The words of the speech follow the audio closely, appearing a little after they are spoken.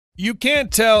You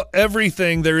can't tell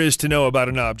everything there is to know about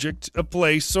an object, a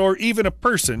place, or even a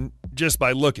person just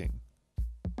by looking.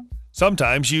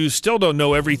 Sometimes you still don't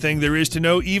know everything there is to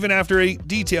know even after a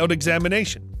detailed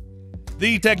examination.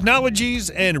 The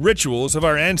technologies and rituals of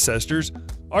our ancestors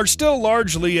are still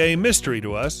largely a mystery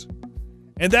to us,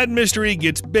 and that mystery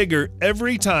gets bigger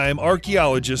every time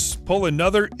archaeologists pull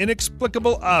another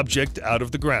inexplicable object out of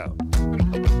the ground.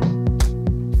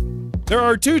 There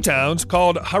are two towns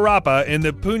called Harappa in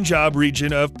the Punjab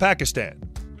region of Pakistan.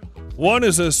 One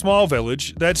is a small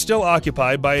village that's still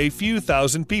occupied by a few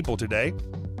thousand people today.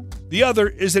 The other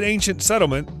is an ancient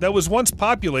settlement that was once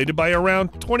populated by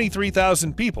around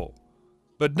 23,000 people,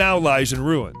 but now lies in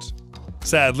ruins.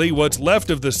 Sadly, what's left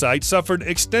of the site suffered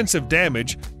extensive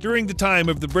damage during the time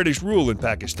of the British rule in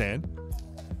Pakistan,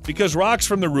 because rocks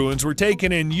from the ruins were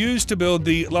taken and used to build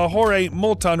the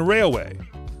Lahore-Multan Railway.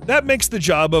 That makes the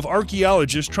job of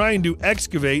archaeologists trying to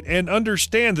excavate and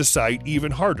understand the site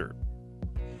even harder.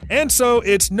 And so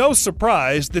it's no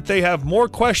surprise that they have more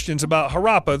questions about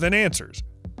Harappa than answers.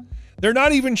 They're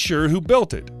not even sure who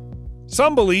built it.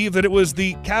 Some believe that it was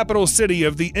the capital city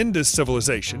of the Indus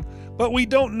civilization, but we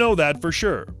don't know that for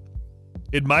sure.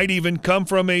 It might even come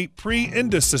from a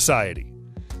pre-Indus society.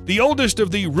 The oldest of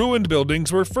the ruined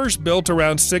buildings were first built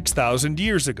around 6,000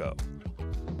 years ago.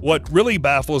 What really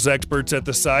baffles experts at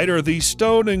the site are the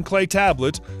stone and clay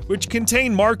tablets, which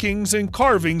contain markings and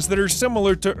carvings that are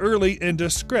similar to early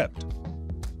Indus script,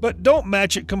 but don't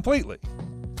match it completely,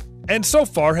 and so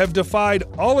far have defied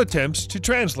all attempts to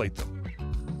translate them.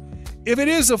 If it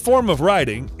is a form of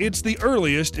writing, it's the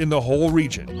earliest in the whole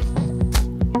region.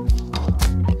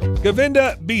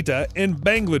 Govinda Beta in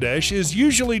Bangladesh is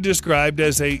usually described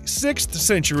as a 6th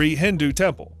century Hindu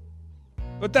temple,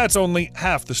 but that's only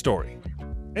half the story.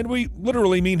 And we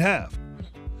literally mean half.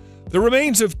 The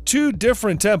remains of two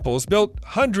different temples built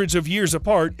hundreds of years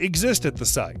apart exist at the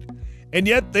site, and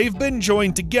yet they've been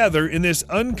joined together in this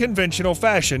unconventional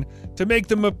fashion to make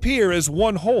them appear as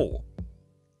one whole.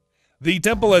 The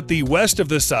temple at the west of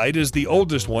the site is the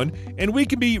oldest one, and we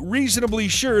can be reasonably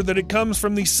sure that it comes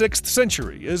from the 6th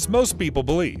century, as most people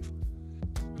believe.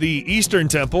 The eastern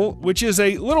temple, which is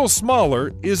a little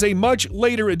smaller, is a much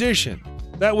later addition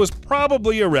that was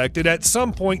probably erected at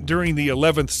some point during the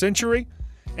 11th century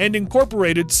and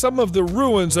incorporated some of the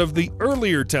ruins of the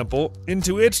earlier temple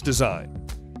into its design.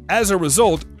 As a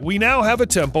result, we now have a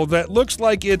temple that looks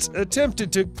like it's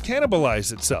attempted to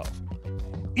cannibalize itself.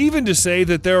 Even to say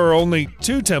that there are only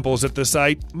two temples at the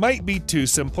site might be too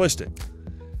simplistic.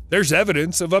 There's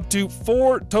evidence of up to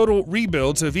 4 total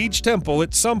rebuilds of each temple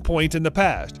at some point in the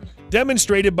past,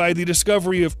 demonstrated by the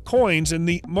discovery of coins in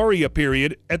the Maurya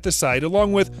period at the site,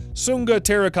 along with Sunga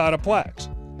terracotta plaques,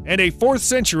 and a 4th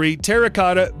century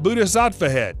terracotta bodhisattva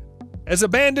head. As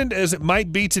abandoned as it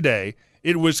might be today,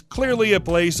 it was clearly a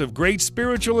place of great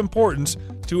spiritual importance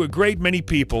to a great many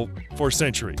people for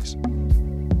centuries.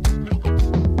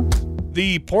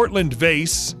 The Portland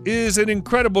vase is in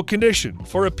incredible condition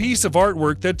for a piece of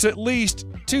artwork that's at least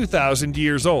 2,000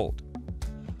 years old.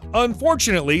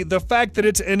 Unfortunately, the fact that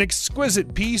it's an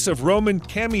exquisite piece of Roman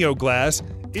cameo glass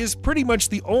is pretty much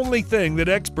the only thing that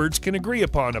experts can agree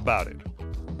upon about it.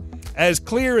 As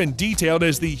clear and detailed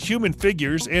as the human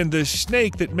figures and the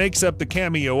snake that makes up the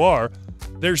cameo are,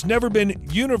 there's never been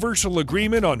universal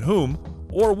agreement on whom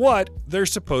or what they're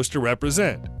supposed to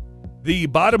represent. The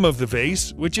bottom of the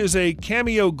vase, which is a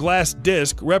cameo glass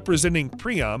disc representing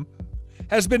Priam,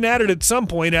 has been added at some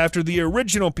point after the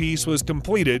original piece was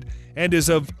completed and is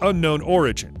of unknown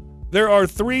origin. There are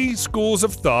 3 schools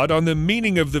of thought on the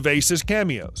meaning of the vase's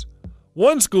cameos.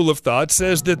 One school of thought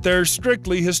says that they're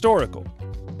strictly historical.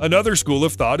 Another school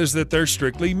of thought is that they're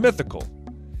strictly mythical.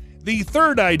 The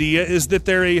third idea is that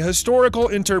they're a historical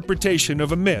interpretation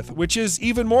of a myth, which is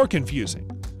even more confusing.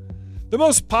 The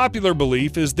most popular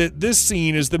belief is that this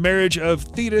scene is the marriage of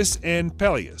Thetis and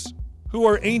Peleus, who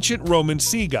are ancient Roman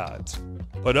sea gods.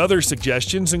 But other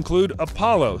suggestions include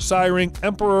Apollo siring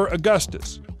Emperor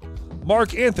Augustus,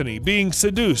 Mark Antony being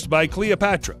seduced by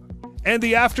Cleopatra, and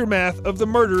the aftermath of the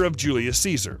murder of Julius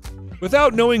Caesar.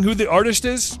 Without knowing who the artist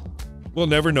is, we'll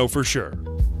never know for sure.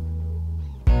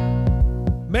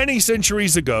 Many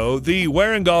centuries ago, the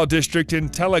Warangal district in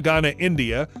Telangana,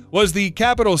 India, was the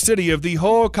capital city of the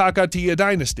whole Kakatiya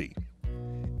dynasty.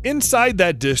 Inside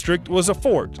that district was a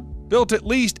fort, built at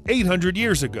least 800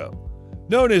 years ago,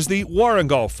 known as the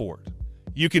Warangal Fort.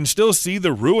 You can still see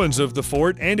the ruins of the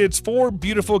fort and its 4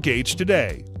 beautiful gates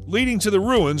today, leading to the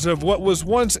ruins of what was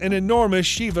once an enormous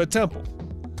Shiva temple.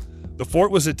 The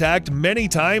fort was attacked many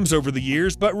times over the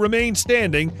years, but remained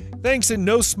standing thanks in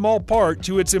no small part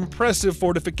to its impressive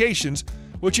fortifications,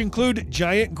 which include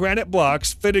giant granite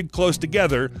blocks fitted close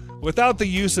together without the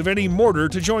use of any mortar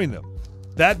to join them.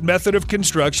 That method of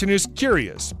construction is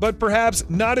curious, but perhaps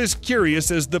not as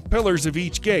curious as the pillars of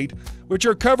each gate, which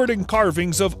are covered in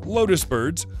carvings of lotus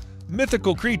birds,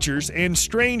 mythical creatures, and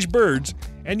strange birds,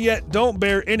 and yet don't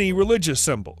bear any religious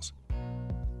symbols.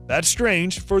 That's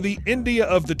strange for the India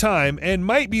of the time and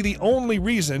might be the only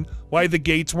reason why the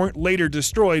gates weren't later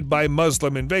destroyed by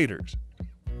Muslim invaders.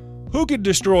 Who could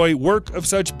destroy work of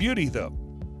such beauty, though?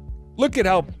 Look at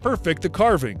how perfect the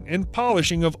carving and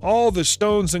polishing of all the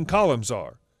stones and columns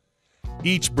are.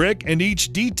 Each brick and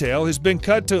each detail has been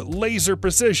cut to laser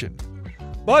precision,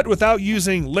 but without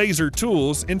using laser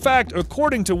tools. In fact,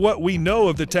 according to what we know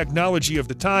of the technology of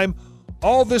the time,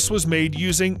 all this was made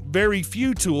using very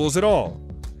few tools at all.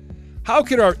 How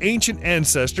could our ancient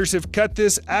ancestors have cut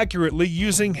this accurately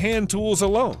using hand tools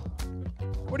alone?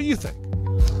 What do you think?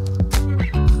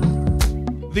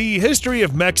 The history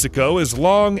of Mexico is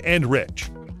long and rich,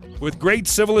 with great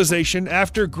civilization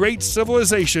after great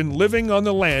civilization living on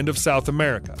the land of South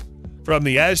America. From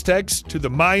the Aztecs to the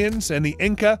Mayans and the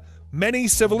Inca, many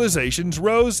civilizations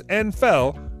rose and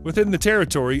fell within the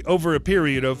territory over a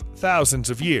period of thousands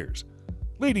of years,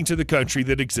 leading to the country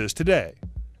that exists today.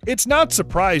 It's not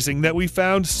surprising that we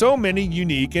found so many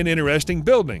unique and interesting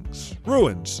buildings,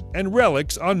 ruins, and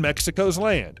relics on Mexico's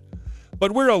land,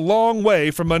 but we're a long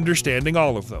way from understanding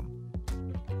all of them.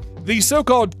 The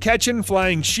so-called Quechan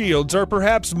flying shields are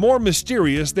perhaps more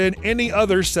mysterious than any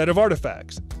other set of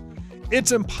artifacts.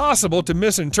 It's impossible to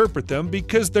misinterpret them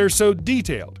because they're so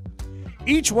detailed.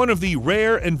 Each one of the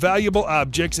rare and valuable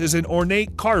objects is an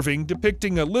ornate carving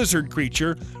depicting a lizard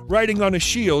creature riding on a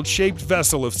shield-shaped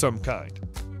vessel of some kind.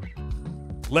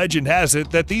 Legend has it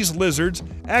that these lizards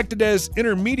acted as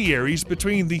intermediaries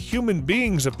between the human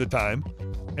beings of the time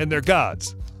and their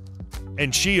gods,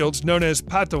 and shields known as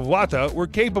patawata were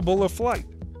capable of flight.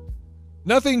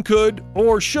 Nothing could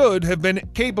or should have been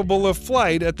capable of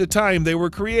flight at the time they were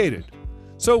created.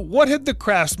 So what had the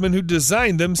craftsmen who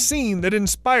designed them seen that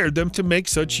inspired them to make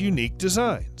such unique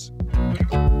designs?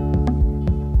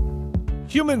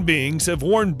 Human beings have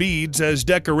worn beads as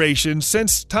decorations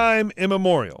since time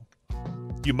immemorial.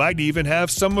 You might even have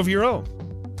some of your own.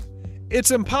 It's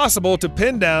impossible to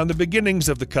pin down the beginnings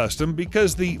of the custom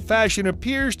because the fashion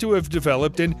appears to have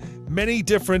developed in many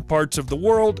different parts of the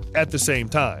world at the same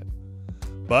time.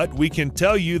 But we can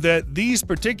tell you that these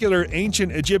particular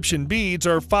ancient Egyptian beads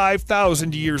are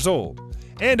 5,000 years old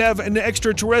and have an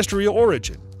extraterrestrial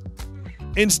origin.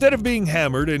 Instead of being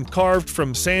hammered and carved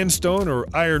from sandstone or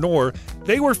iron ore,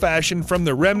 they were fashioned from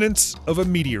the remnants of a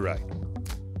meteorite.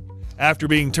 After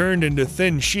being turned into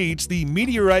thin sheets, the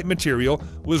meteorite material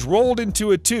was rolled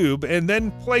into a tube and then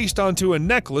placed onto a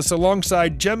necklace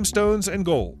alongside gemstones and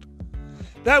gold.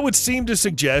 That would seem to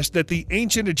suggest that the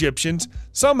ancient Egyptians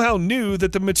somehow knew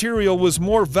that the material was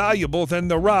more valuable than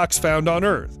the rocks found on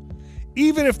Earth.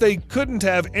 Even if they couldn't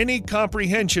have any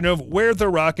comprehension of where the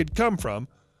rock had come from,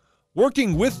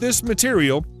 working with this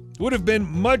material would have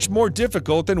been much more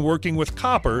difficult than working with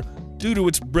copper due to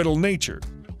its brittle nature.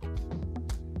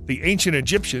 The ancient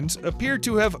Egyptians appear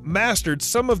to have mastered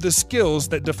some of the skills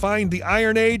that defined the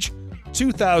Iron Age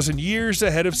 2,000 years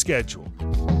ahead of schedule.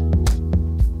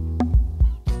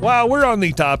 While we're on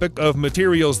the topic of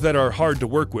materials that are hard to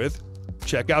work with,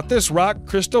 check out this rock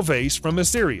crystal vase from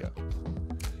Assyria.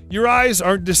 Your eyes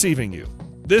aren't deceiving you.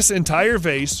 This entire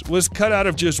vase was cut out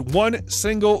of just one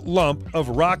single lump of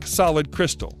rock-solid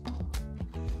crystal.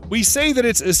 We say that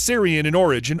it's Assyrian in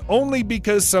origin only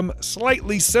because some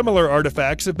slightly similar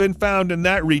artifacts have been found in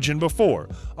that region before,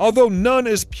 although none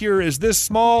as pure as this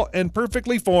small and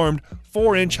perfectly formed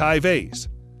 4-inch high vase.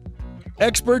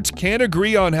 Experts can't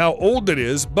agree on how old it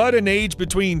is, but an age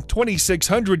between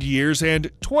 2,600 years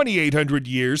and 2,800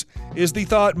 years is the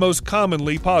thought most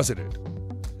commonly posited.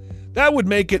 That would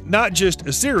make it not just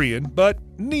Assyrian, but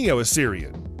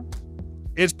Neo-Assyrian.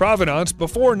 Its provenance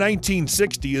before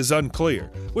 1960 is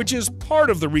unclear, which is part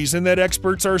of the reason that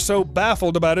experts are so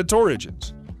baffled about its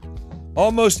origins.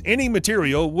 Almost any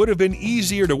material would have been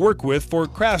easier to work with for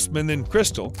craftsmen than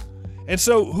crystal, and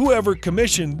so whoever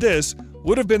commissioned this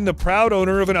would have been the proud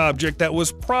owner of an object that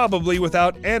was probably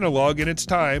without analog in its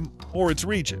time or its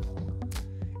region.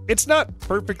 It's not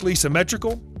perfectly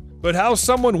symmetrical, but how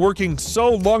someone working so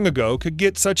long ago could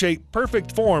get such a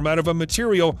perfect form out of a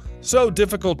material so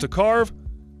difficult to carve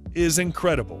is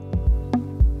incredible.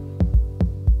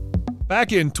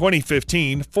 Back in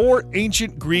 2015, 4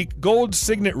 ancient Greek gold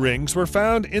signet rings were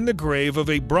found in the grave of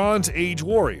a Bronze Age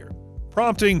warrior,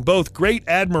 prompting both great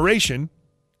admiration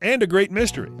and a great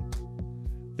mystery.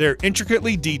 They're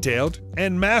intricately detailed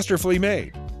and masterfully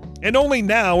made, And only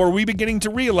now are we beginning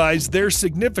to realize their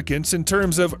significance in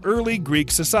terms of early Greek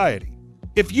society.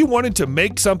 If you wanted to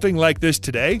make something like this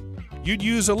today, you'd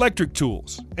use electric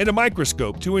tools and a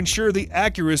microscope to ensure the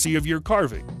accuracy of your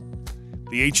carving.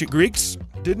 The ancient Greeks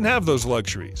didn't have those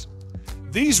luxuries.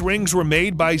 These rings were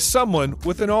made by someone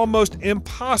with an almost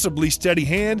impossibly steady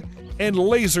hand and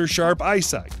laser-sharp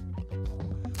eyesight.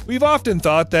 We've often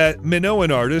thought that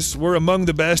Minoan artists were among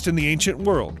the best in the ancient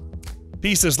world.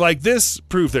 Pieces like this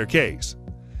prove their case.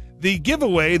 The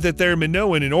giveaway that they're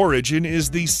Minoan in origin is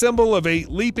the symbol of a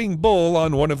leaping bull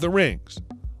on one of the rings.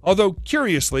 Although,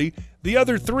 curiously, the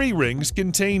other 3 rings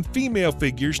contain female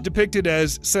figures depicted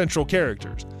as central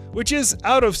characters, which is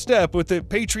out of step with the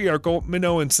patriarchal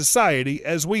Minoan society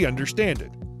as we understand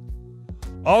it.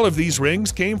 All of these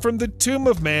rings came from the tomb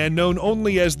of man known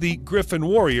only as the Griffin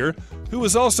Warrior, who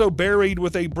was also buried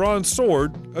with a bronze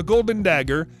sword, a golden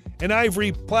dagger, an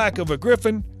ivory plaque of a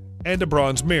griffin, and a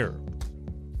bronze mirror.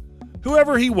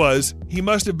 Whoever he was, he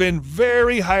must have been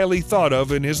very highly thought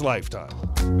of in his lifetime.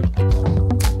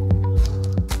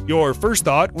 Your first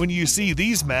thought when you see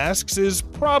these masks is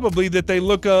probably that they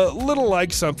look a little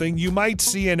like something you might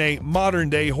see in a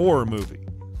modern-day horror movie.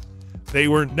 They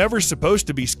were never supposed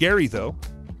to be scary, though.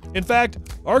 In fact,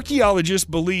 archaeologists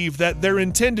believe that they're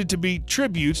intended to be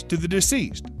tributes to the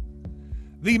deceased.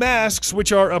 The masks,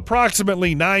 which are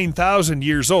approximately 9,000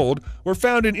 years old, were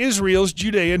found in Israel's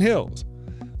Judean hills.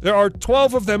 There are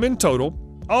 12 of them in total,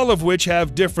 all of which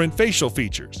have different facial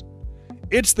features.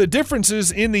 It's the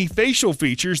differences in the facial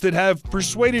features that have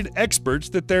persuaded experts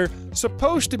that they're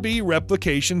supposed to be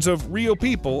replications of real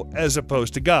people as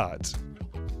opposed to gods.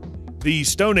 The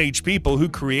Stone Age people who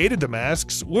created the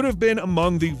masks would have been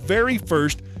among the very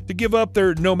first to give up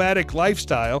their nomadic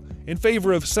lifestyle in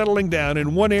favor of settling down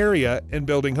in one area and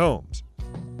building homes.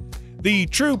 The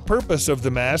true purpose of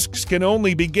the masks can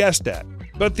only be guessed at,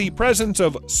 but the presence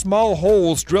of small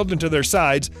holes drilled into their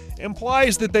sides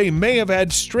implies that they may have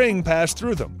had string passed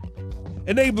through them,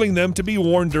 enabling them to be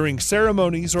worn during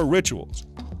ceremonies or rituals.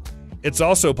 It's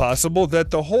also possible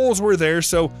that the holes were there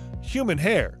so human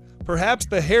hair, perhaps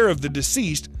the hair of the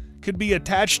deceased, could be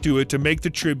attached to it to make the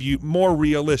tribute more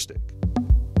realistic.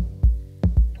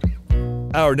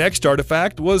 Our next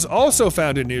artifact was also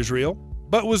found in Israel,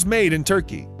 but was made in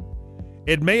Turkey.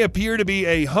 It may appear to be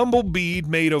a humble bead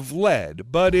made of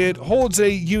lead, but it holds a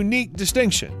unique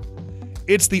distinction.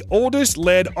 It's the oldest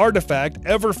lead artifact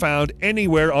ever found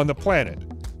anywhere on the planet,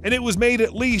 and it was made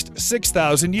at least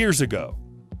 6,000 years ago.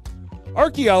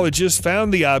 Archaeologists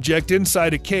found the object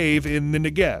inside a cave in the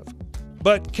Negev,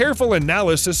 but careful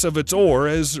analysis of its ore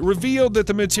has revealed that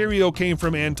the material came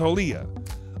from Anatolia.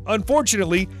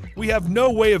 Unfortunately, we have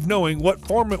no way of knowing what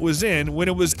form it was in when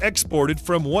it was exported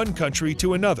from one country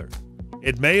to another.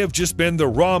 It may have just been the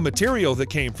raw material that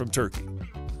came from Turkey.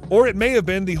 Or it may have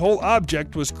been the whole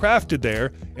object was crafted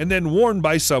there and then worn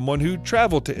by someone who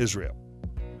traveled to Israel.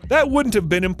 That wouldn't have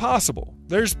been impossible.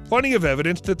 There's plenty of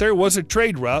evidence that there was a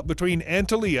trade route between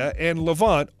Anatolia and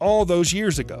Levant all those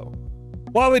years ago.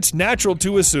 While it's natural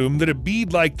to assume that a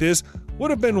bead like this would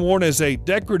have been worn as a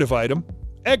decorative item,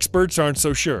 experts aren't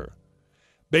so sure.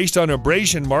 Based on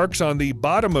abrasion marks on the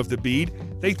bottom of the bead,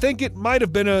 they think it might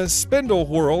have been a spindle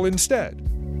whorl instead.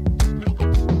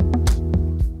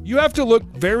 You have to look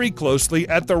very closely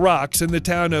at the rocks in the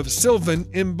town of Silvan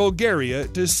in Bulgaria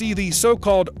to see the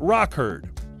so-called rock herd,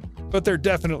 but they're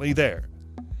definitely there.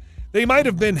 They might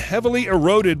have been heavily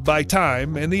eroded by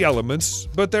time and the elements,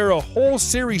 but there are a whole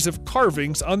series of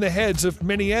carvings on the heads of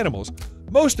many animals,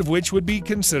 most of which would be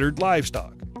considered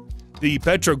livestock. The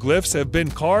petroglyphs have been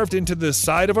carved into the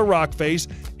side of a rock face,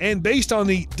 and based on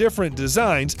the different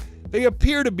designs, they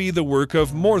appear to be the work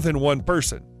of more than one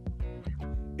person.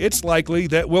 It's likely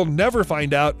that we'll never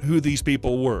find out who these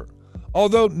people were,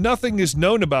 although nothing is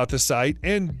known about the site,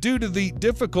 and due to the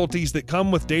difficulties that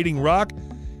come with dating rock,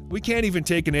 we can't even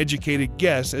take an educated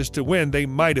guess as to when they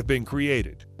might have been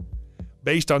created.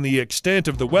 Based on the extent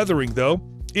of the weathering, though,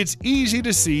 it's easy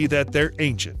to see that they're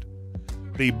ancient.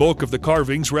 The bulk of the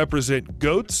carvings represent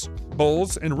goats,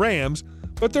 bulls, and rams,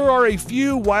 but there are a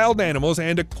few wild animals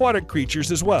and aquatic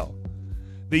creatures as well.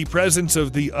 The presence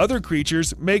of the other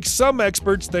creatures makes some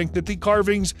experts think that the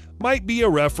carvings might be a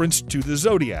reference to the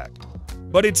zodiac,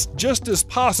 but it's just as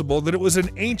possible that it was an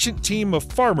ancient team of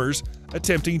farmers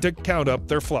attempting to count up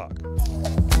their flock.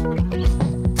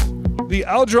 The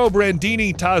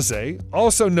Aldobrandini Taze,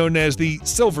 also known as the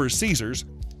Silver Caesars,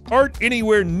 aren't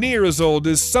anywhere near as old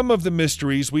as some of the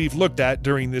mysteries we've looked at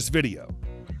during this video,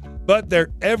 but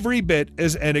they're every bit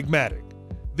as enigmatic.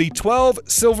 The 12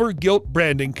 silver gilt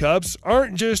branding cups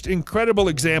aren't just incredible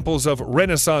examples of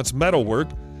Renaissance metalwork,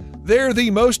 They're the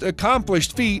most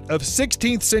accomplished feat of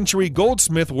 16th century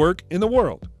goldsmith work in the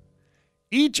world.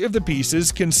 Each of the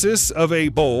pieces consists of a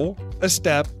bowl, a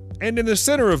step, and in the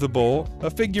center of the bowl, a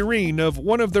figurine of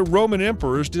one of the Roman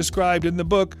emperors described in the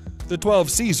book The 12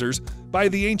 Caesars by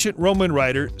the ancient Roman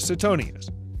writer Suetonius.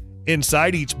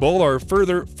 Inside each bowl are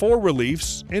further 4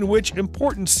 reliefs in which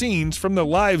important scenes from the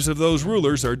lives of those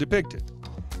rulers are depicted.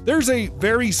 There's a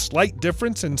very slight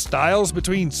difference in styles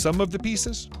between some of the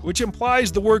pieces, which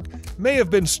implies the work may have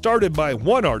been started by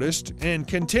one artist and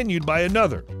continued by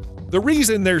another. The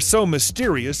reason they're so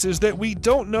mysterious is that we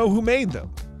don't know who made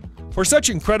them. For such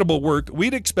incredible work,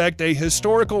 we'd expect a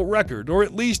historical record or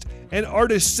at least an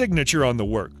artist's signature on the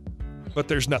work. But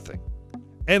there's nothing,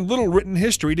 and little written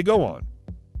history to go on.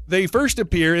 They first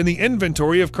appear in the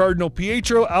inventory of Cardinal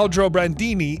Pietro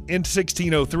Aldobrandini in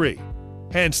 1603.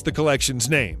 Hence the collection's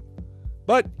name.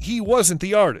 But he wasn't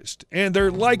the artist, and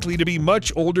they're likely to be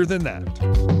much older than that.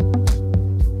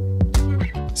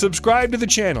 Subscribe to the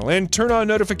channel and turn on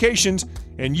notifications,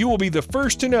 and you will be the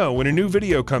first to know when a new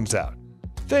video comes out.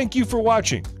 Thank you for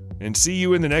watching, and see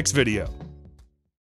you in the next video.